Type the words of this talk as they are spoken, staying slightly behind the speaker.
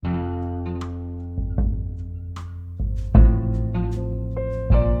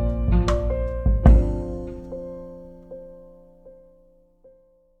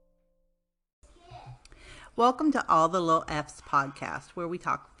Welcome to All the Little F's podcast, where we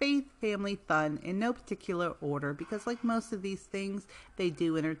talk faith, family, fun, in no particular order, because like most of these things, they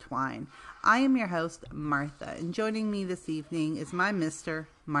do intertwine. I am your host, Martha, and joining me this evening is my Mr.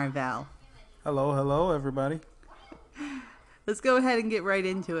 Marvell. Hello, everybody. Let's go ahead and get right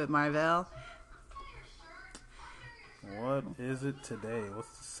into it, Marvell. What is it today?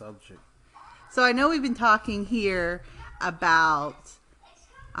 What's the subject? So I know we've been talking here about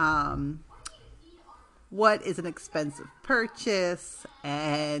what is an expensive purchase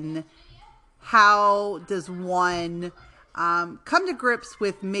and how does one come to grips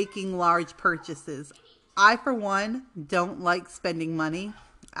with making large purchases. I, for one, don't like spending money.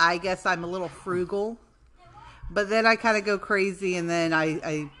 I guess I'm a little frugal. But then I kind of go crazy, and then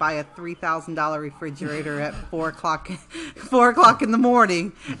I buy a $3,000 refrigerator at 4 o'clock in the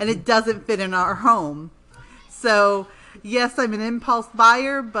morning, and it doesn't fit in our home. So, yes, I'm an impulse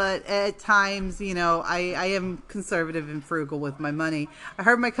buyer, but at times, I am conservative and frugal with my money. I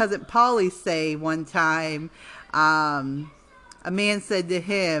heard my cousin Polly say one time, a man said to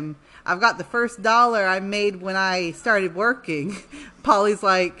him, "I've got the first dollar I made when I started working." Polly's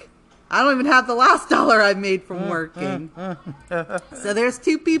like, "I don't even have the last dollar I made from working." So there's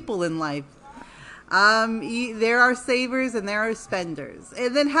two people in life. There are savers and there are spenders.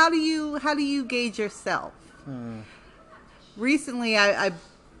 And then how do you gauge yourself? Recently,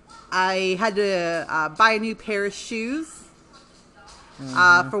 I had to buy a new pair of shoes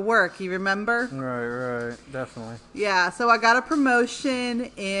for work. You remember? Right, definitely. Yeah, so I got a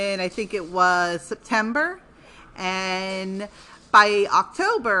promotion in, I think it was September, and by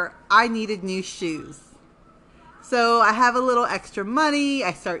October, I needed new shoes. So I have a little extra money.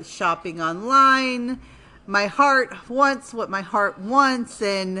 I start shopping online. My heart wants what my heart wants,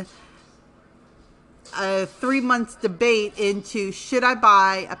 and a 3 months debate into should I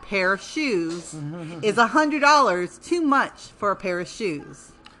buy a pair of shoes? Is $100 too much for a pair of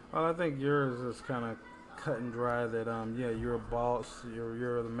shoes? Well, I think yours is kind of cut and dry. That you're a boss.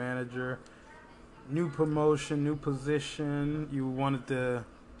 You're the manager. New promotion, new position. You wanted to.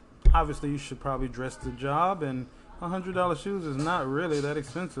 Obviously, you should probably dress the job, and $100 shoes is not really that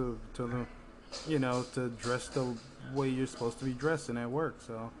expensive to to dress the way you're supposed to be dressing at work.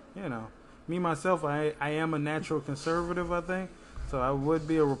 So me myself, I am a natural conservative, I think. So I would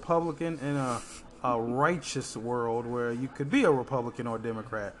be a Republican in a righteous world where you could be a Republican or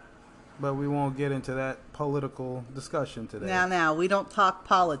Democrat. But we won't get into that political discussion today. Now, we don't talk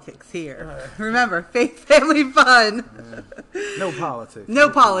politics here. Remember, faith, family, fun. No politics. No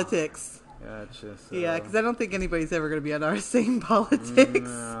politics. Gotcha. So. Yeah, because I don't think anybody's ever going to be on our same politics.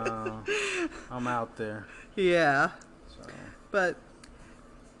 No, I'm out there. Yeah. But...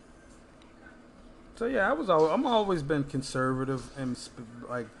 So yeah, I'm always been conservative and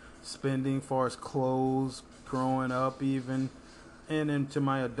spending as far as clothes, growing up even, and into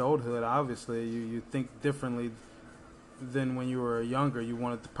my adulthood. Obviously, you think differently than when you were younger. You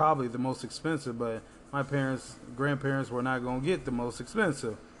wanted probably the most expensive, but my grandparents were not going to get the most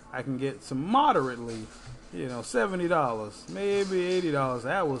expensive. I can get some moderately, $70, maybe $80.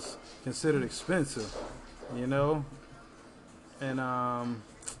 That was considered expensive, and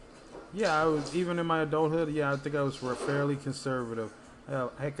yeah, I was even in my adulthood. Yeah, I think I was fairly conservative.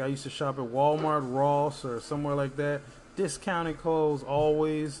 Heck, I used to shop at Walmart, Ross, or somewhere like that. Discounted clothes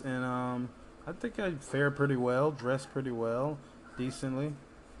always, and I think I fared pretty well, dressed pretty well, decently.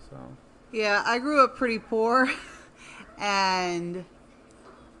 So. Yeah, I grew up pretty poor, and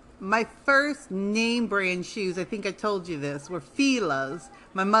my first name brand shoes, I think I told you this, were Fila's.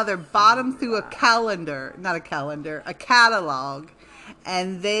 My mother bought them through a catalog.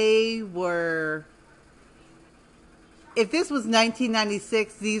 And they were, if this was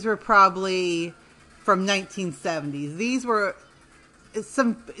 1996, these were probably from 1970s. These were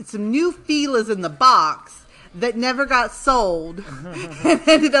some new Fila's in the box that never got sold and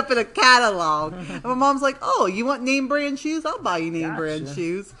ended up in a catalog. And my mom's like, "Oh, you want name brand shoes? I'll buy you name brand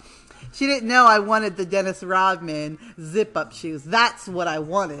shoes." She didn't know I wanted the Dennis Rodman zip-up shoes. That's what I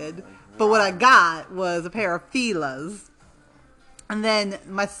wanted. But what I got was a pair of Fila's. And then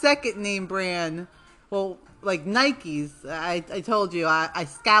my second name brand, like Nikes, I told you, I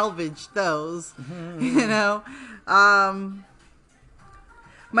salvaged those, I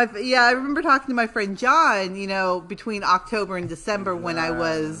remember talking to my friend John, between October and December when I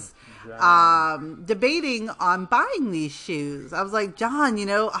was debating on buying these shoes. I was like, "John,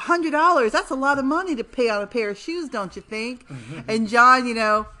 $100, that's a lot of money to pay on a pair of shoes, don't you think?" And John,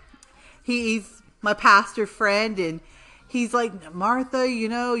 he's my pastor friend, and he's like, Martha,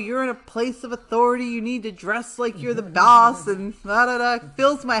 you're in a place of authority. You need to dress like you're the boss, and da da da.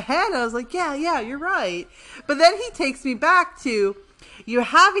 Fills my head. I was like, yeah, you're right. But then he takes me back to, you're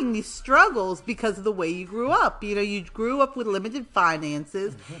having these struggles because of the way you grew up. You grew up with limited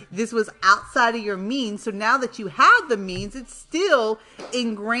finances. This was outside of your means. So now that you have the means, it's still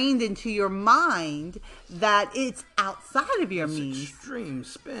ingrained into your mind that it's outside of your means. Extreme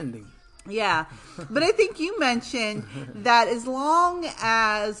spending. Yeah. But I think you mentioned that as long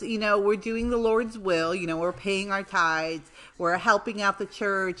as, we're doing the Lord's will, we're paying our tithes, we're helping out the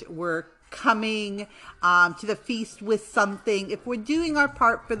church, we're coming to the feast with something, if we're doing our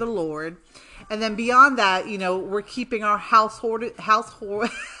part for the Lord, and then beyond that, we're keeping our household in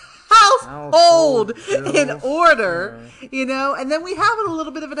order, and then we have a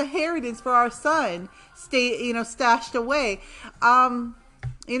little bit of an inheritance for our son, stashed away.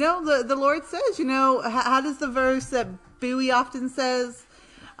 The Lord says, how does the verse that Bowie often says,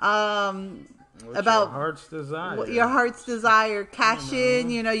 about your heart's desire, cash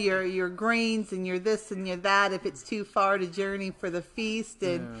in, your grains and your this and your that, if it's too far to journey for the feast,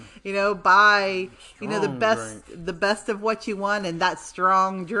 and buy the best of what you want, and that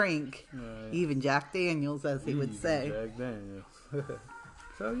strong drink, even Jack Daniels, as he would say. Jack Daniels.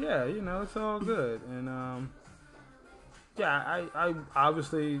 So yeah, it's all good. And I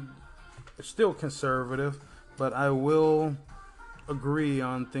obviously still conservative, but I will agree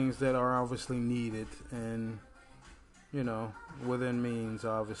on things that are obviously needed and, within means,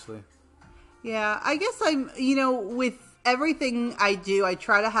 obviously. Yeah, I guess I'm, with everything I do, I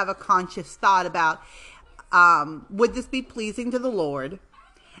try to have a conscious thought about, would this be pleasing to the Lord?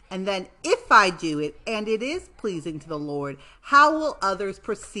 And then if I do it and it is pleasing to the Lord, how will others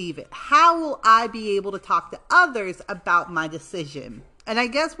perceive it? How will I be able to talk to others about my decision? And I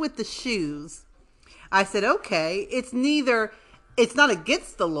guess with the shoes, I said, okay, it's not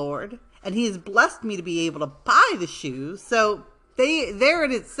against the Lord, and he has blessed me to be able to buy the shoes. So there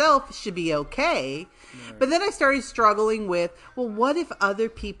in itself should be okay. Right. But then I started struggling with, well, what if other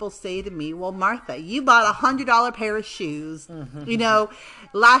people say to me, well, Martha, you bought $100 pair of shoes.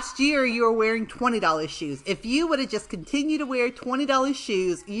 Last year you were wearing $20 shoes. If you would have just continued to wear $20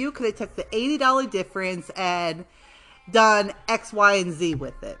 shoes, you could have took the $80 difference and done X, Y, and Z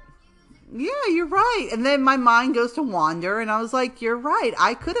with it. Yeah, you're right. And then my mind goes to wander, and I was like, you're right.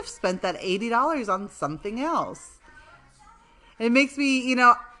 I could have spent that $80 on something else. And it makes me,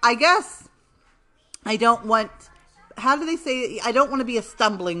 I guess I don't want, how do they say, I don't want to be a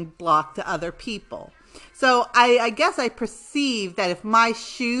stumbling block to other people. So I guess I perceive that if my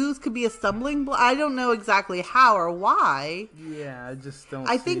shoes could be a stumbling block, I don't know exactly how or why. Yeah, I just don't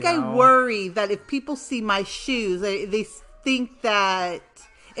I think I worry that if people see my shoes, they think that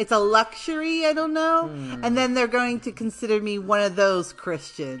it's a luxury, I don't know. And then they're going to consider me one of those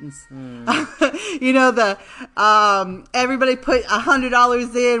Christians. Everybody put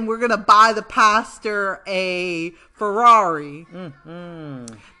 $100 in, we're going to buy the pastor a Ferrari.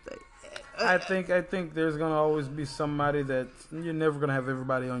 I think there's going to always be somebody that you're never going to have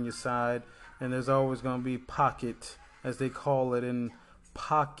everybody on your side. And there's always going to be pocket, as they call it, in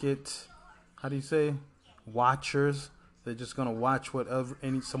pocket, how do you say, watchers. They're just going to watch what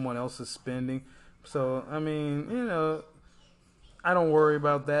someone else is spending. So, I mean, I don't worry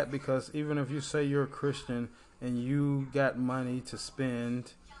about that, because even if you say you're a Christian and you got money to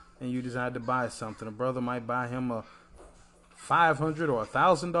spend and you decide to buy something, a brother might buy him a $500 or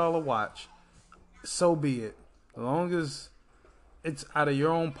 $1,000 watch. So be it. As long as it's out of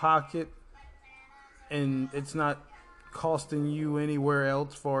your own pocket and it's not costing you anywhere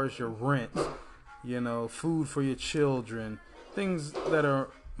else as far as your rent, food for your children, things that are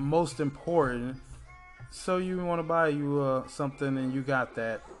most important. So you want to buy you something and you got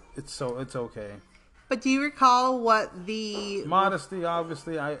that, it's okay. But do you recall what the modesty?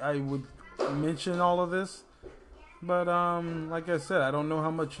 Obviously, I would mention all of this, but like I said, I don't know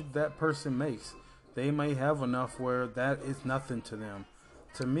how much that person makes. They may have enough where that is nothing to them.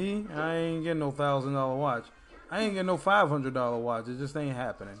 To me, I ain't getting no $1,000 watch. I ain't getting no $500 watch. It just ain't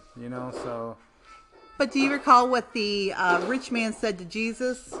happening, So. But do you recall what the rich man said to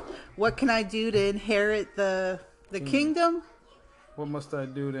Jesus? What can I do to inherit the kingdom? What must I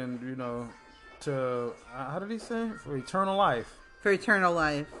do then, to, how did he say? For eternal life. For eternal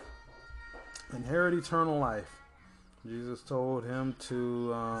life. Inherit eternal life. Jesus told him to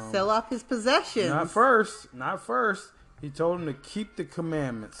sell off his possessions. Not first. He told him to keep the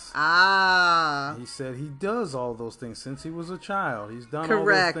commandments. He said he does all those things since he was a child. He's done all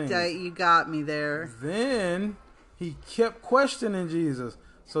those things. Correct. You got me there. Then he kept questioning Jesus.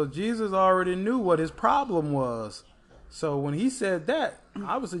 So Jesus already knew what his problem was. So when he said that,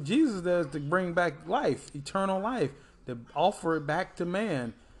 obviously Jesus does to bring back life, eternal life, to offer it back to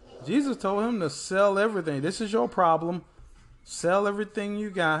man. Jesus told him to sell everything. This is your problem. Sell everything you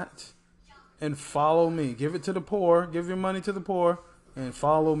got and follow me. Give it to the poor. Give your money to the poor and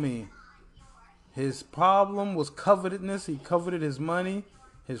follow me. His problem was covetousness. He coveted his money,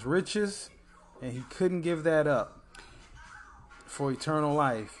 his riches, and he couldn't give that up for eternal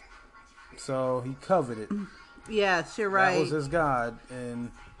life. So he coveted. Yes, you're right. That was his God,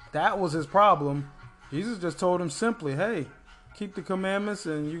 and that was his problem. Jesus just told him simply, hey, keep the commandments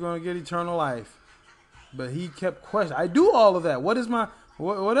and you're going to get eternal life. But he kept questioning. I do all of that. What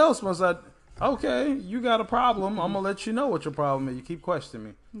else must I? Okay, you got a problem. I'm going to let you know what your problem is. You keep questioning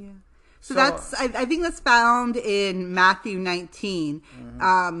me. Yeah. So that's, I think that's found in Matthew 19.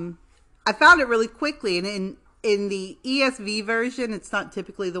 Mm-hmm. I found it really quickly, and in the ESV version, it's not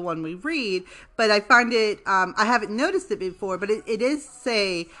typically the one we read, but I find it, I haven't noticed it before, but it is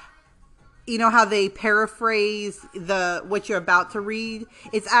say, you know how they paraphrase what you're about to read?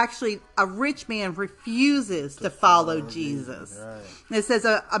 It's actually a rich man refuses to follow Jesus. Right. It says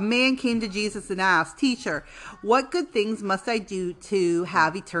a man came to Jesus and asked, "Teacher, what good things must I do to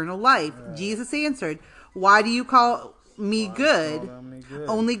have eternal life?" Right. Jesus answered, "Why do you call me good?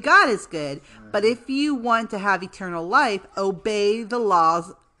 Only God is good. But if you want to have eternal life, obey the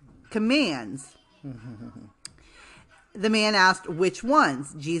law's commands." The man asked, "Which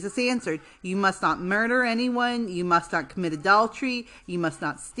ones?" Jesus answered, "You must not murder anyone. You must not commit adultery. You must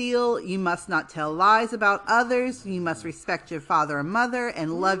not steal. You must not tell lies about others. You must respect your father and mother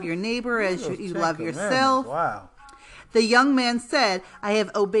and love your neighbor as you love yourself." Wow. The young man said, "I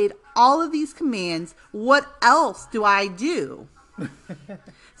have obeyed all of these commands. What else do I do?"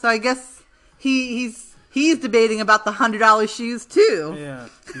 So I guess he's debating about the $100 shoes too. Yeah.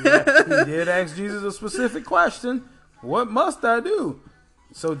 He did ask Jesus a specific question. What must I do?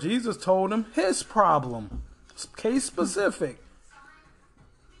 So Jesus told him his problem. Case specific.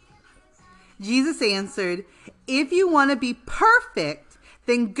 Jesus answered, "If you want to be perfect,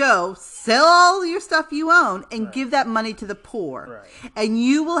 then go sell all your stuff you own and give that money to the poor. Right. And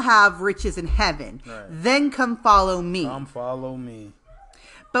you will have riches in heaven. Right. Then come follow me." Come follow me.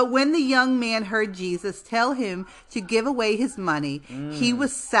 But when the young man heard Jesus tell him to give away his money, he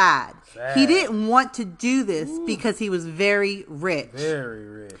was sad. He didn't want to do this because he was very rich. Very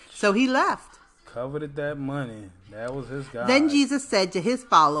rich. So he left. Coveted that money. That was his God. Then Jesus said to his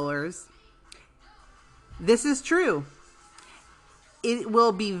followers, "This is true. It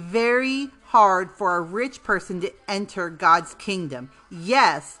will be very hard for a rich person to enter God's kingdom.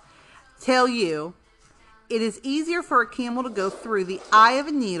 Yes, tell you, it is easier for a camel to go through the eye of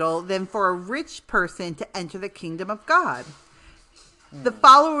a needle than for a rich person to enter the kingdom of God." The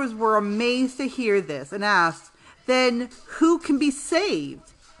followers were amazed to hear this and asked, "Then who can be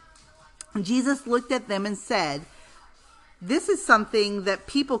saved?" And Jesus looked at them and said, "This is something that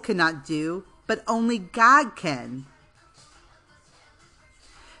people cannot do, but only God can."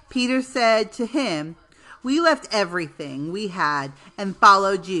 Peter said to him, "We left everything we had and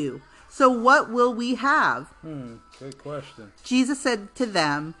followed you. So what will we have?" Good question. Jesus said to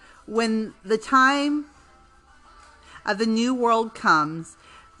them, "When the time of the new world comes,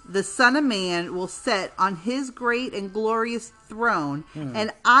 the Son of Man will sit on his great and glorious throne,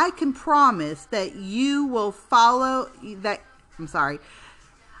 and I can promise that you will follow that.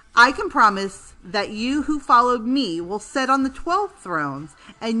 I can promise that you who followed me will sit on the 12 thrones,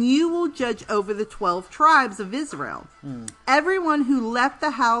 and you will judge over the 12 tribes of Israel. Everyone who left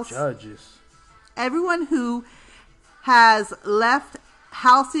the house, Judges. Everyone who has left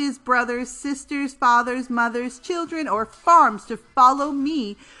houses, brothers, sisters, fathers, mothers, children, or farms to follow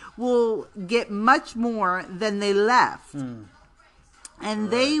me will get much more than they left.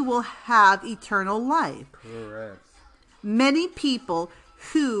 And they will have eternal life. Correct. Many people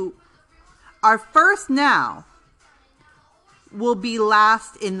who are first now will be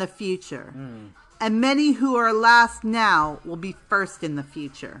last in the future. And many who are last now will be first in the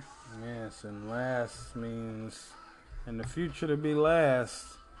future. Yes, and last means in the future to be last.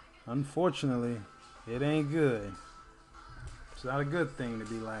 Unfortunately, it ain't good. It's not a good thing to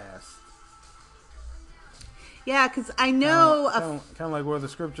be last. Yeah, because I know... Kind of like where the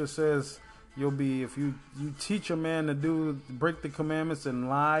scripture says, you'll be, if you teach a man to break the commandments and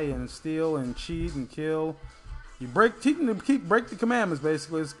lie and steal and cheat and kill, you teach him to break the commandments,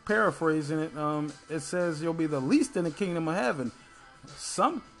 basically. It's paraphrasing it. It says you'll be the least in the kingdom of heaven.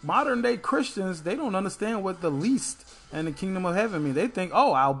 Some modern day Christians, they don't understand what the least in the kingdom of heaven means. They think,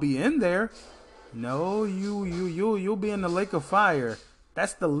 oh, I'll be in there. No, you'll be in the lake of fire.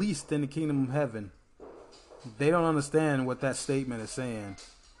 That's the least in the kingdom of heaven. they don't understand what that statement is saying.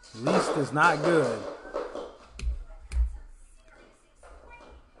 Least is not good.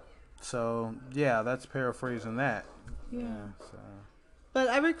 So, yeah, that's paraphrasing that. Yeah. So. But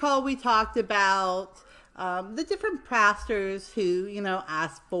I recall we talked about the different pastors who,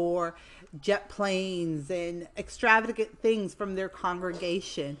 ask for jet planes and extravagant things from their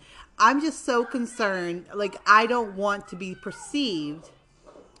congregation. I'm just so concerned. Like, I don't want to be perceived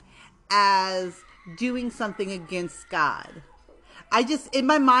as doing something against God. In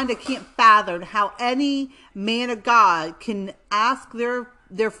my mind, I can't fathom how any man of God can ask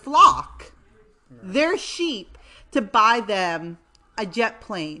their flock, their sheep, to buy them a jet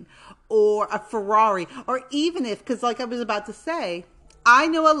plane or a Ferrari, or even if, because like I was about to say, I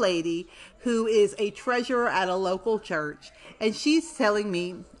know a lady who is a treasurer at a local church, and she's telling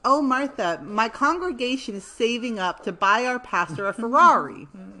me, "Oh, Martha, my congregation is saving up to buy our pastor a Ferrari."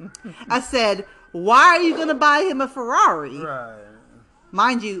 I said, "Why are you going to buy him a Ferrari?" Right.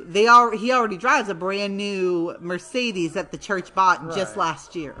 Mind you, he already drives a brand new Mercedes that the church bought just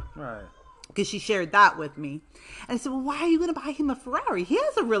last year. Right. Because she shared that with me. And I said, "Well, why are you going to buy him a Ferrari? He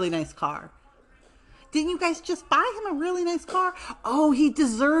has a really nice car." "Didn't you guys just buy him a really nice car?" "Oh, he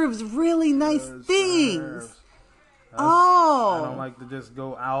deserves really nice things." I don't like to just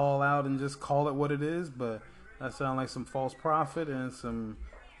go all out and just call it what it is, but that sounds like some false prophet and some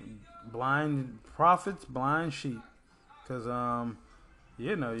blind prophets, blind sheep. Because,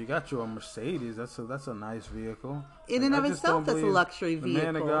 you got your Mercedes. That's a nice vehicle. In and of itself, that's a luxury vehicle. The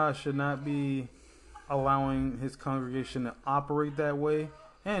man of God should not be allowing his congregation to operate that way.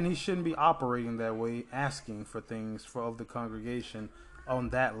 And he shouldn't be operating that way, asking for things of the congregation on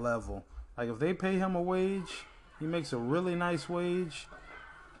that level. Like, if they pay him a wage, he makes a really nice wage,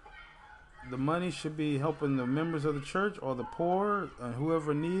 the money should be helping the members of the church or the poor and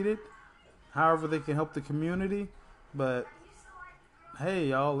whoever need it, however they can help the community. But, hey,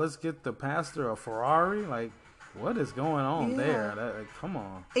 y'all, let's get the pastor a Ferrari? Like, what is going on there? Come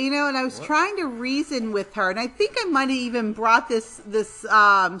on. And I was trying to reason with her, and I think I might have even brought this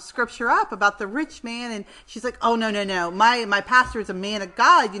scripture up about the rich man, and she's like, "Oh, no. My pastor is a man of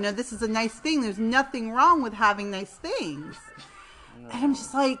God. This is a nice thing. There's nothing wrong with having nice things." And I'm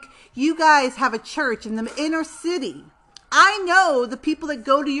just like, you guys have a church in the inner city. I know the people that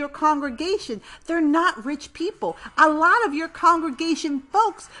go to your congregation, they're not rich people. A lot of your congregation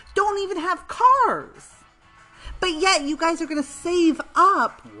folks don't even have cars. But yet you guys are going to save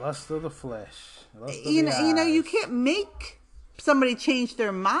up. Lust of the flesh. You can't make somebody change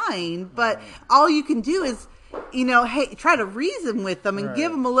their mind, but all you can do is, try to reason with them and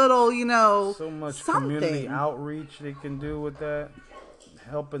give them a little, so much something. Community outreach they can do with that.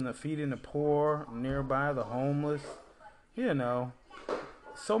 Helping feeding the poor nearby, the homeless.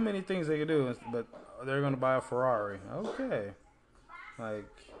 So many things they can do, but they're going to buy a Ferrari. Okay. Like,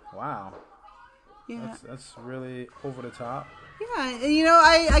 wow. Yeah. That's really over the top. Yeah, and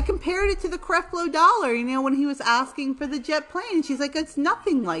I compared it to the Creflo Dollar, when he was asking for the jet plane, and she's like, "It's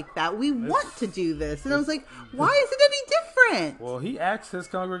nothing like that. We want to do this." And I was like, why is it any different? Well, he asked his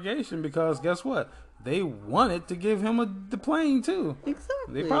congregation because guess what? They wanted to give him the plane too.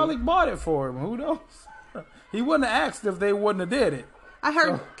 Exactly. They probably bought it for him. Who knows? He wouldn't have asked if they wouldn't have did it. I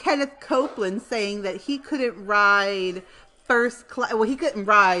heard Kenneth Copeland saying that he couldn't ride first class. Well, he couldn't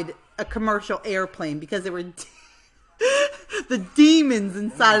ride a commercial airplane because there were the demons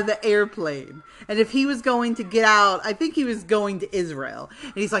inside of the airplane. And if he was going to get out, I think he was going to Israel,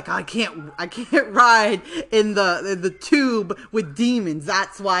 and he's like, I can't ride in the tube with demons.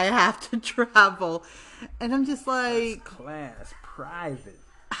 That's why I have to travel. And I'm just like, class private.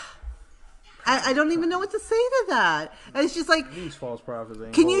 I don't even know what to say to that. And it's just like, these false prophets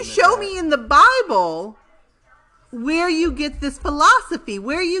ain't can you show me in the Bible where you get this philosophy,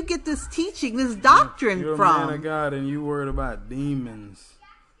 where you get this teaching, this doctrine You're from? a man of God and you worried about demons.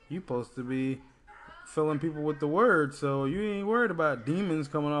 You supposed to be filling people with the word, so you ain't worried about demons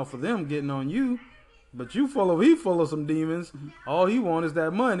coming off of them getting on you. But he full of some demons. All he want is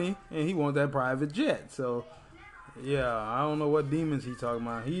that money, and he want that private jet. So, yeah, I don't know what demons he talking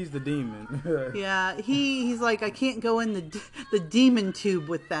about. He's the demon. Yeah, he's like, I can't go in the demon tube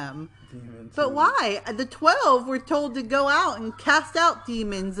with them. But why? The 12 were told to go out and cast out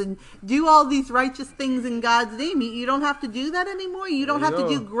demons and do all these righteous things in God's name. You don't have to do that anymore. You don't have to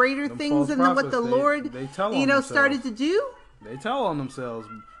do greater things than what the Lord, started to do. They tell on themselves.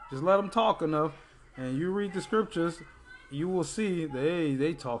 Just let them talk enough, and you read the scriptures, you will see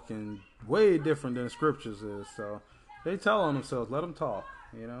they talking way different than the scriptures is. So they tell on themselves. Let them talk.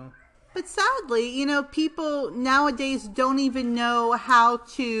 But sadly, people nowadays don't even know how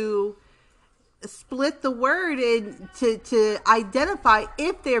to split the word in to identify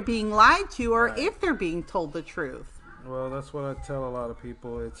if they're being lied to or Right. if they're being told the truth. Well, that's what I tell a lot of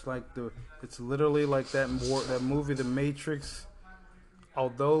people. It's like it's literally like that movie, The Matrix.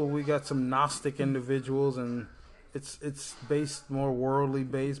 Although we got some Gnostic individuals and it's based more worldly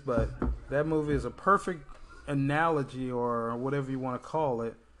based, but that movie is a perfect analogy or whatever you want to call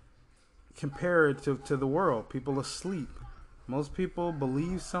it, compared to the world. People asleep. Most people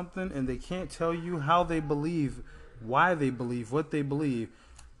believe something and they can't tell you how they believe, why they believe, what they believe.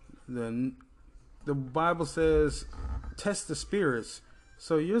 The Bible says, test the spirits.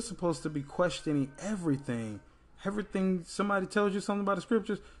 So you're supposed to be questioning everything. Everything somebody tells you something about the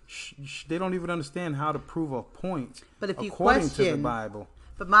scriptures, they don't even understand how to prove a point. But if you according question to the Bible.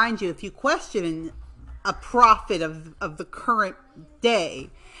 But mind you, if you question a prophet of the current day,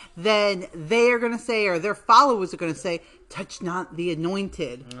 then they are going to say, or their followers are going to say, touch not the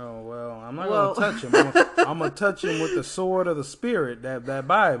anointed. Oh, well, I'm not going to touch him. I'm going to touch him with the sword of the Spirit, that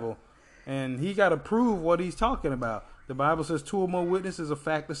Bible. And he got to prove what he's talking about. The Bible says 2 or more witnesses, a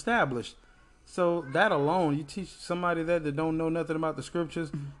fact established. So that alone, you teach somebody that don't know nothing about the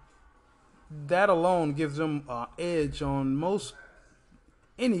scriptures, that alone gives them an edge on most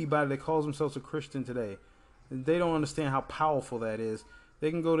anybody that calls themselves a Christian today. They don't understand how powerful that is. They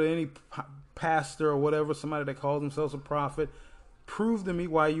can go to any pastor or whatever, somebody that calls themselves a prophet, prove to me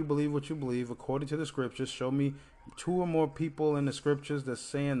why you believe what you believe according to the scriptures. Show me 2 or more people in the scriptures that's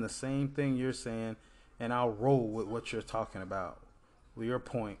saying the same thing you're saying, and I'll roll with what you're talking about. Your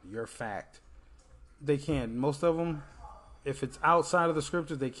point, your fact. They can't. Most of them, if it's outside of the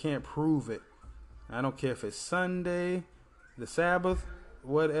scriptures, they can't prove it. I don't care if it's Sunday, the Sabbath,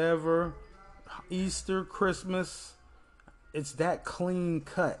 whatever, Easter, Christmas. It's that clean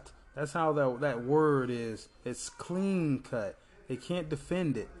cut. That's how that word is. It's clean cut. They can't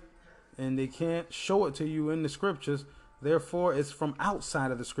defend it. And they can't show it to you in the scriptures. Therefore, it's from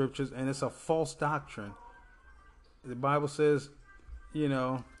outside of the scriptures, and it's a false doctrine. The Bible says,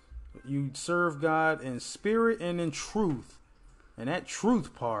 you serve God in spirit and in truth. And that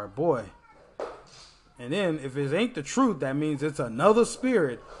truth part, boy. And then if it ain't the truth, that means it's another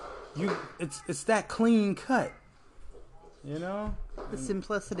spirit. It's that clean cut. The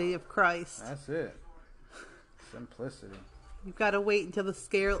simplicity of Christ. That's it. Simplicity. You've got to wait until the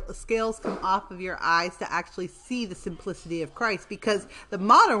scales come off of your eyes to actually see the simplicity of Christ, because the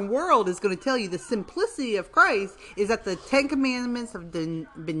modern world is going to tell you the simplicity of Christ is that the 10 Commandments have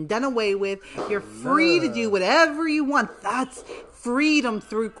been done away with. You're free to do whatever you want. That's freedom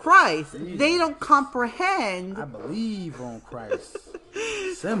through Christ. They don't comprehend. I believe on Christ.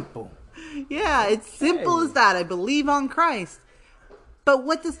 Simple. Yeah, it's simple as that. I believe on Christ. But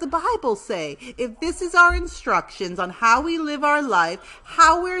what does the Bible say? If this is our instructions on how we live our life,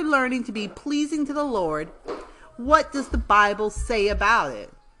 how we're learning to be pleasing to the Lord, what does the Bible say about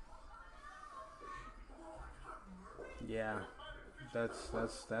it? Yeah, that's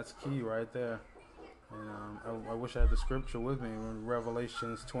key right there. And I wish I had the scripture with me.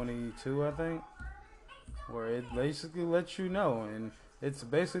 Revelations 22, I think, where it basically lets you know, and it's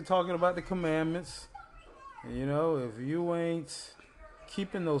basically talking about the commandments. And, if you ain't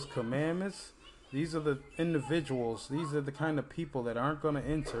keeping those commandments, these are the individuals, these are the kind of people that aren't going to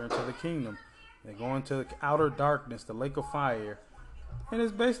enter into the kingdom. They go into the outer darkness, the lake of fire. And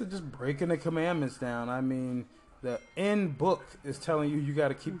it's basically just breaking the commandments down. I mean, the end book is telling you got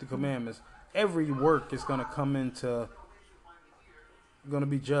to keep the commandments. Every work is going to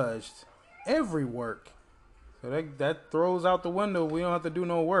be judged. Every work. So that throws out the window. We don't have to do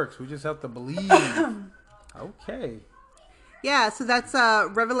no works. We just have to believe. Okay. Yeah, so that's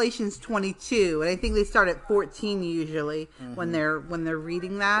Revelations 22, and I think they start at 14 usually when they're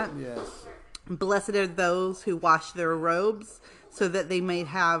reading that. Yes. Blessed are those who wash their robes, so that they may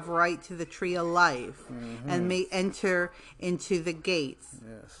have right to the tree of life, and may enter into the gates.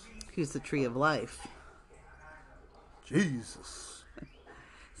 Yes. Who's the tree of life? Jesus.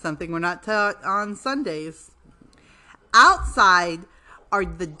 Something we're not taught on Sundays. Outside are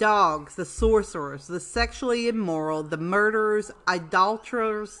the dogs, the sorcerers, the sexually immoral, the murderers,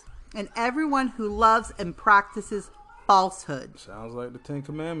 idolaters, and everyone who loves and practices falsehood. Sounds like the 10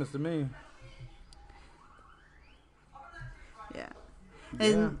 Commandments to me. Yeah.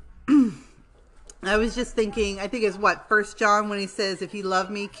 And I was just thinking, I think it's 1 John when he says, if you love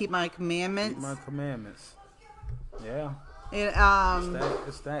me, keep my commandments. Keep my commandments. Yeah. And,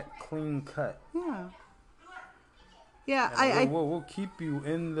 it's that clean cut. Yeah. Yeah, we'll keep you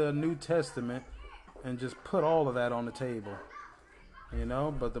in the New Testament and just put all of that on the table.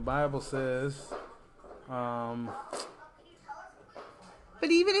 But the Bible says,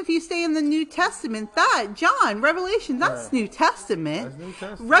 But even if you stay in the New Testament, John, Revelation, that's Right. New Testament. That's New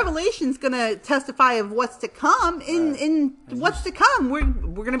Testament. Revelation's going to testify of what's to come. In what's to come, we're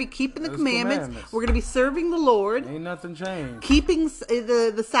going to be keeping the Those commandments. commandments. We're going to be serving the Lord, Ain't nothing changed. keeping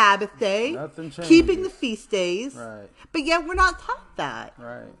the Sabbath day, Nothing changes. keeping the feast days. Right. But yet we're not taught that.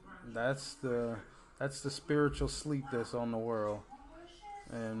 Right. That's the spiritual sleep that's on the world.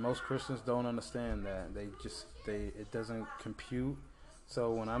 And most Christians don't understand that. It doesn't compute.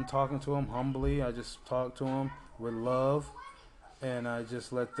 So when I'm talking to them humbly, I just talk to them with love, and I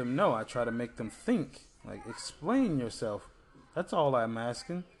just let them know. I try to make them think. Like, explain yourself. That's all I'm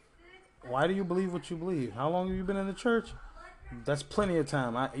asking. Why do you believe what you believe? How long have you been in the church? That's plenty of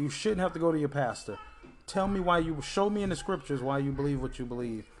time. You shouldn't have to go to your pastor. Tell me why show me in the scriptures why you believe what you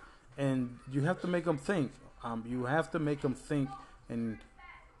believe. And you have to make them think. You have to make them think and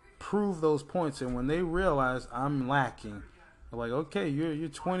prove those points. And when they realize I'm lacking, they're like, okay, you're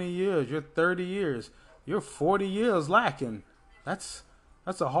 20 years, you're 30 years, you're 40 years lacking. That's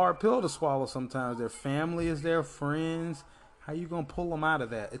a hard pill to swallow sometimes. Their family is their friends. How you gonna pull them out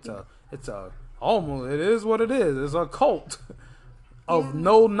of that? It is what it is. It's a cult of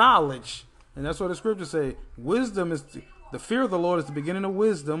no knowledge. And that's what the scriptures say. Wisdom is the fear of the Lord is the beginning of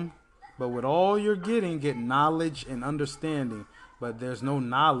wisdom, but with all you're getting, get knowledge and understanding. But there's no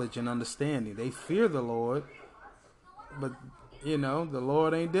knowledge and understanding. They fear the Lord, but the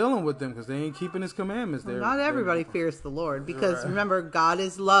Lord ain't dealing with them because they ain't keeping His commandments. Not everybody fears the Lord because remember, God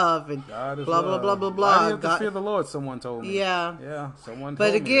is love and God is blah, love. blah, blah, blah, blah. Why do you have God, to fear the Lord? Someone told me. Yeah. Someone.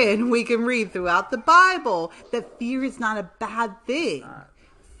 But told me again, we can read throughout the Bible that fear is not a bad thing.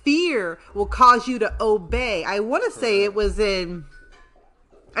 Fear will cause you to obey. I want to say it was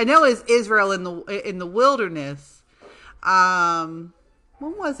I know it's Israel in the wilderness. When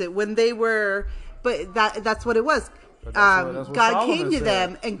was it? When they were, but that's what it was. That's what God Solomon came to said.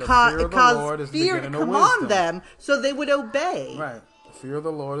 them and The fear of the Lord caused is the fear to beginning of come on wisdom. them so they would obey. Right. The fear of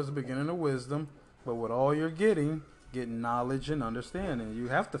the Lord is the beginning of wisdom, but with all you're getting, get knowledge and understanding. You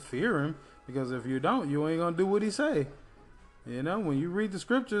have to fear Him because if you don't, you ain't gonna do what He say. When you read the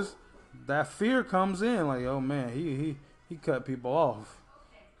scriptures, that fear comes in. Like, oh man, he cut people off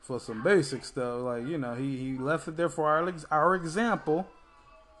for some basic stuff. Like, he left it there for our example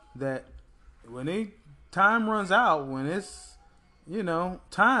that when time runs out, when it's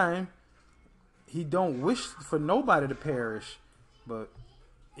time, He don't wish for nobody to perish, but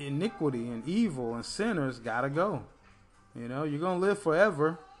iniquity and evil and sinners gotta go. You're gonna live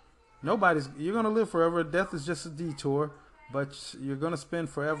forever. You're gonna live forever. Death is just a detour, but you're gonna spend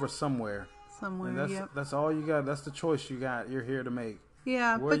forever somewhere. And that's all you got. That's the choice you got. You're here to make.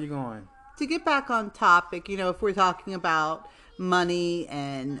 Yeah. Where are you going? To get back on topic, if we're talking about money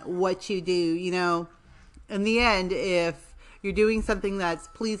and what you do, in the end, if you're doing something that's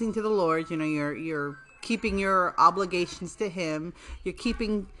pleasing to the Lord, you're keeping your obligations to Him, you're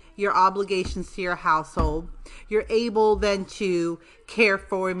keeping your obligations to your household, you're able then to care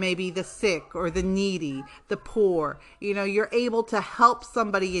for maybe the sick or the needy, the poor, you're able to help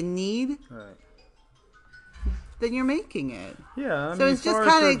somebody in need. Right. Then you're making it. Yeah, so it's as just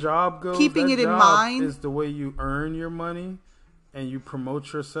kind of job goes, keeping it in job mind. Is the way you earn your money, and you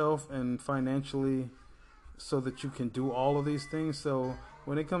promote yourself and financially, so that you can do all of these things. So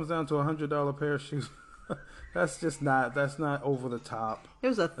when it comes down to $100 pair of shoes, that's not over the top. It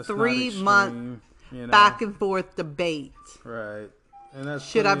was a 3-month back and forth debate. Right, and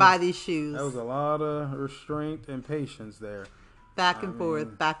should I buy these shoes? That was a lot of restraint and patience there. Back and forth.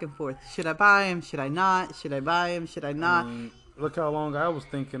 Should I buy them? Should I not? Should I buy them? Should I not? Look how long I was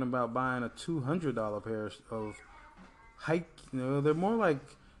thinking about buying a $200 pair of hike. They're more like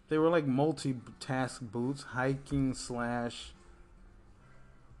they were like multi-task boots, hiking /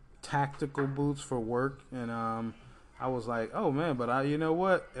 tactical boots for work. And I was like, oh man, but you know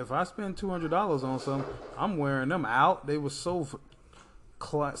what? If I spend $200 on some, I'm wearing them out. They were so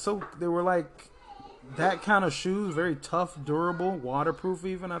they were like that kind of shoes, very tough, durable, waterproof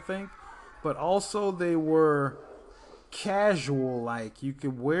even, I think. But also they were casual, like you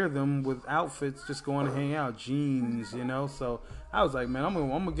could wear them with outfits just going to hang out, jeans, So I was like, man, I'm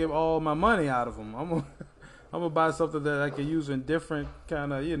gonna give all my money out of them. I'm gonna buy something that I can use in different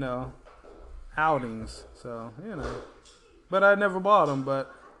kind of, outings. So, but I never bought them,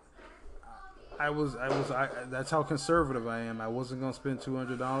 but I that's how conservative I am. I wasn't gonna spend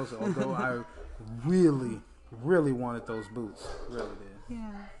 $200, although I really, really wanted those boots. Really did.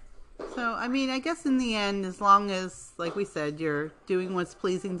 Yeah. So, I guess in the end, as long as, like we said, you're doing what's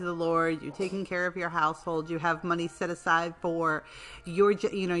pleasing to the Lord, you're taking care of your household, you have money set aside for your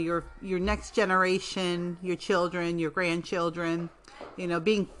next generation, your children, your grandchildren,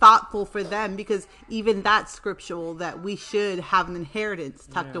 being thoughtful for them, because even that's scriptural, that we should have an inheritance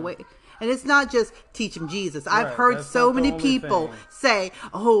tucked away. And it's not just teach them Jesus. I've heard so many people say,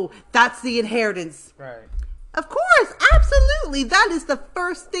 oh, that's the inheritance. Right. Of course, absolutely. That is the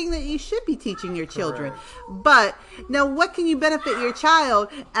first thing that you should be teaching your children. Correct. But now, what can you benefit your child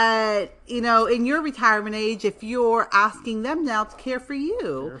at, in your retirement age, if you're asking them now to care for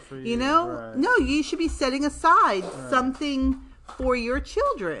you? Right. No, you should be setting aside something for your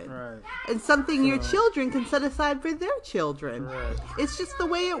children. Right. And something your children can set aside for their children. Right. It's just the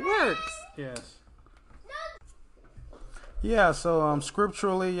way it works. Yes. Yeah, so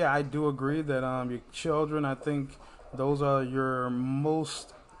scripturally, I do agree that your children, I think those are your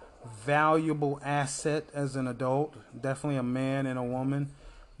most valuable asset as an adult. Definitely a man and a woman.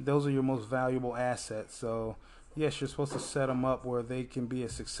 Those are your most valuable assets. So, yes, you're supposed to set them up where they can be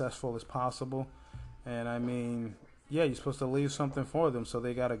as successful as possible. And I mean, yeah, you're supposed to leave something for them so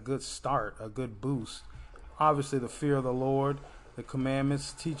they got a good start, a good boost. Obviously, the fear of the Lord, the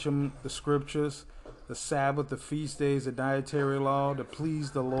commandments, teach them the scriptures, the Sabbath, the feast days, the dietary law, to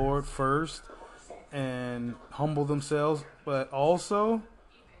please the Lord first and humble themselves. But also,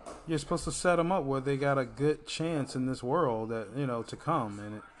 you're supposed to set them up where they got a good chance in this world that, to come.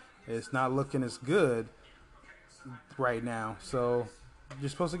 And it's not looking as good right now. So you're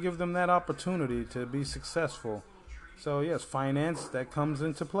supposed to give them that opportunity to be successful. So, yes, finance, that comes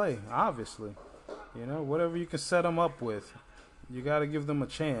into play, obviously. Whatever you can set them up with, you got to give them a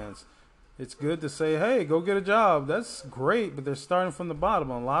chance. It's good to say, hey, go get a job. That's great, but they're starting from the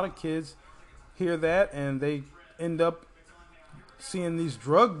bottom. A lot of kids hear that, and they end up seeing these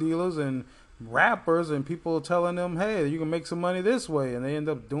drug dealers and rappers and people telling them, hey, you can make some money this way. And they end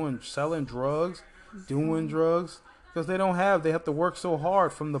up selling drugs, doing drugs, because they have to work so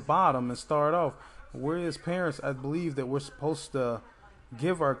hard from the bottom and start off. We as parents, I believe that we're supposed to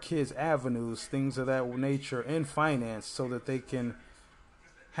give our kids avenues, things of that nature, in finance so that they can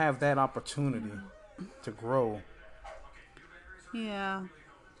have that opportunity to grow. Yeah.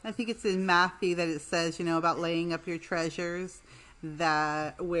 I think it's in Matthew that it says, about laying up your treasures,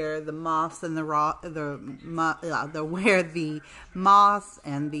 that where the moss and where the moss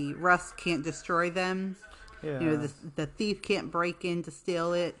and the rust can't destroy them. Yeah. The thief can't break in to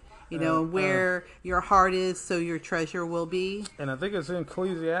steal it. Where your heart is, so your treasure will be. And I think it's in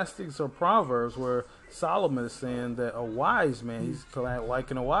Ecclesiastes or Proverbs where Solomon is saying that a wise man, he's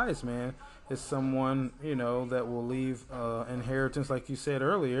liking a wise man, is someone, that will leave inheritance, like you said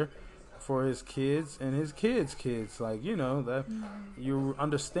earlier, for his kids and his kids' kids. Like, that you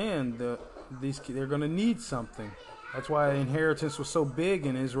understand that they're going to need something. That's why inheritance was so big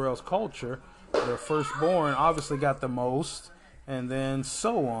in Israel's culture. Their firstborn obviously got the most. And then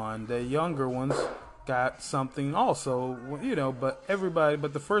so on. The younger ones got something also, but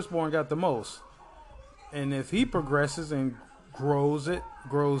the firstborn got the most. And if he progresses and grows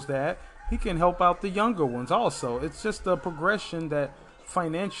that, he can help out the younger ones also. It's just a progression that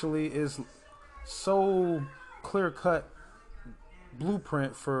financially is so clear-cut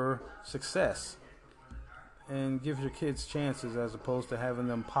blueprint for success. And gives your kids chances as opposed to having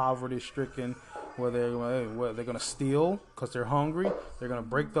them poverty-stricken, where they're going to steal because they're hungry. They're going to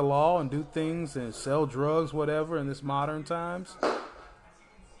break the law and do things and sell drugs, whatever, in this modern times.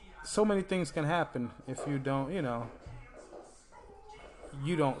 So many things can happen if you don't,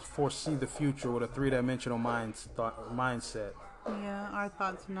 you don't foresee the future with a three-dimensional mindset. Yeah, our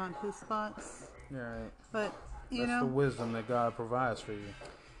thoughts are not his thoughts. Right. But, That's the wisdom that God provides for you.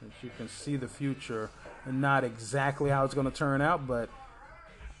 That you can see the future and not exactly how it's going to turn out, but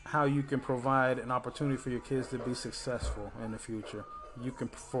how you can provide an opportunity for your kids to be successful in the future. You can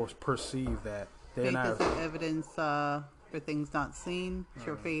perceive that. Faith is evidence for things not seen.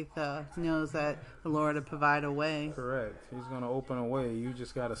 Your faith knows that the Lord will provide a way. Correct. He's going to open a way. You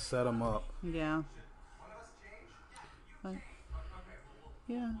just got to set them up. Yeah. But,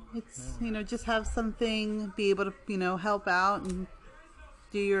 yeah, it's, just have something, be able to, help out and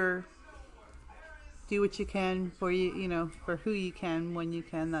do what you can for for who you can, when you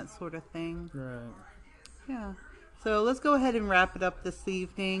can, that sort of thing. Right. Yeah. So let's go ahead and wrap it up this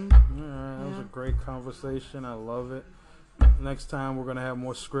evening. All right. That was a great conversation. I love it. Next time we're going to have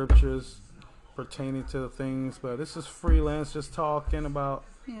more scriptures pertaining to the things, but this is freelance, just talking about.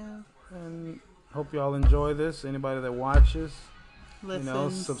 Yeah. And hope y'all enjoy this. Anybody that watches,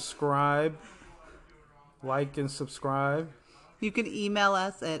 listens, subscribe, like and subscribe. You can email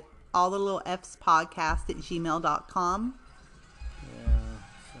us at allthelittlefspodcast@gmail.com.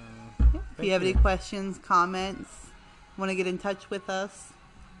 If you have any questions, comments, want to get in touch with us,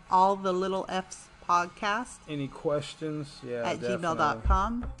 allthelittlefspodcast podcast Any questions? Yeah, at definitely.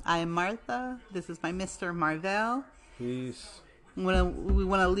 gmail.com. I am Martha. This is my Mr. Marvell. Peace. We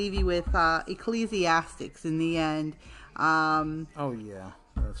want to leave you with Ecclesiastics in the end. Oh, yeah.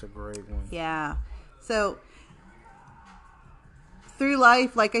 That's a great one. Yeah. So, through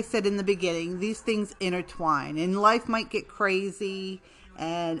life, like I said in the beginning, these things intertwine. And life might get crazy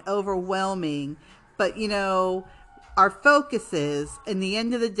and overwhelming. But, our focus is, in the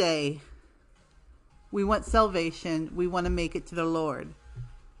end of the day, we want salvation. We want to make it to the Lord.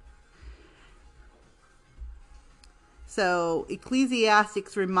 So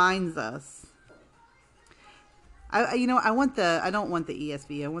Ecclesiastics reminds us. I don't want the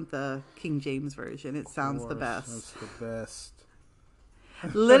ESV. I want the King James version. It sounds the best. It's the best.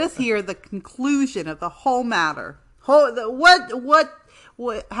 Let us hear the conclusion of the whole matter. How do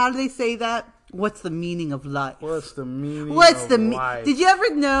they say that? What's the meaning of life? What's the meaning of life? Did you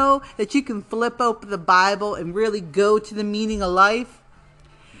ever know that you can flip open the Bible and really go to the meaning of life?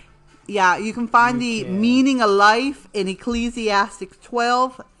 Yeah, you can find meaning of life in Ecclesiastes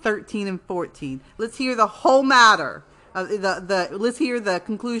 12, 13, and 14. Let's hear the whole matter. Let's hear the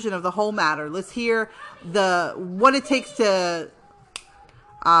conclusion of the whole matter. Let's hear what it takes to,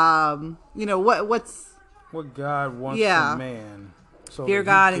 what God wants from man. So fear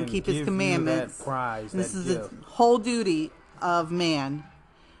God and keep His commandments. That prize, this is the whole duty of man.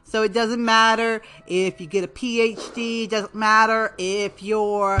 So it doesn't matter if you get a PhD. It doesn't matter if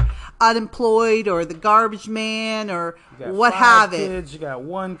you're unemployed or the garbage man or what have it. You got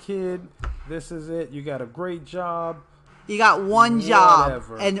one kid. This is it. You got a great job. You got one job.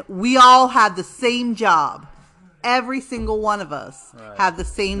 And we all have the same job. Every single one of us have the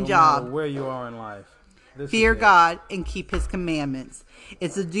same job. No matter where you are in life. Fear God and keep His commandments.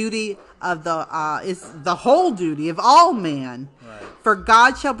 It's the duty of it's the whole duty of all man. Right. For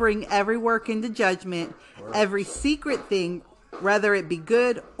God shall bring every work into judgment, every secret thing, whether it be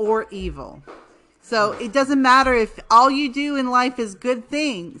good or evil. So it doesn't matter if all you do in life is good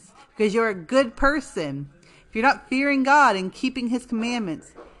things, because you're a good person. If you're not fearing God and keeping His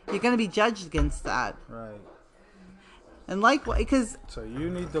commandments, you're going to be judged against that. Right. And so you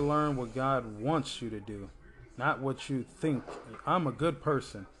need to learn what God wants you to do, not what you think. I'm a good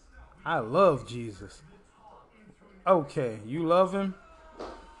person. I love Jesus. Okay, you love Him?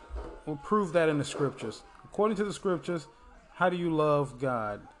 We'll prove that in the scriptures. According to the scriptures, how do you love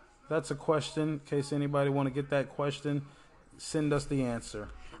God? That's a question. In case anybody want to get that question, send us the answer.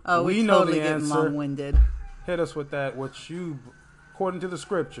 Oh, we know totally the answer. Long-winded. Hit us with that. According to the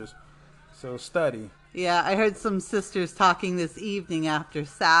scriptures. So study. Yeah, I heard some sisters talking this evening after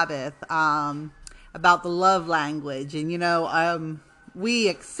Sabbath about the love language. And, we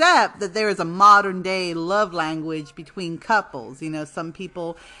accept that there is a modern day love language between couples. Some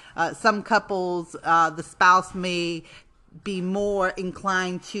couples, the spouse may be more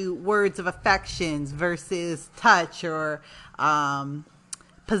inclined to words of affections versus touch or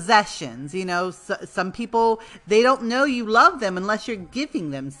possessions. Some people, they don't know you love them unless you're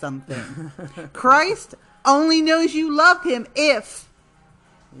giving them something. Christ only knows you love Him if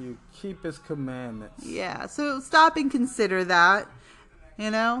you keep His commandments. Yeah, so stop and consider that,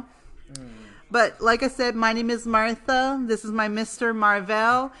 But like I said, my name is Martha. This is my Mr.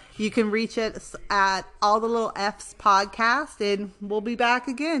 Marvell. You can reach us at All the Little F's podcast, and we'll be back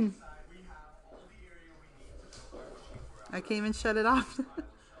again. I can't even shut it off.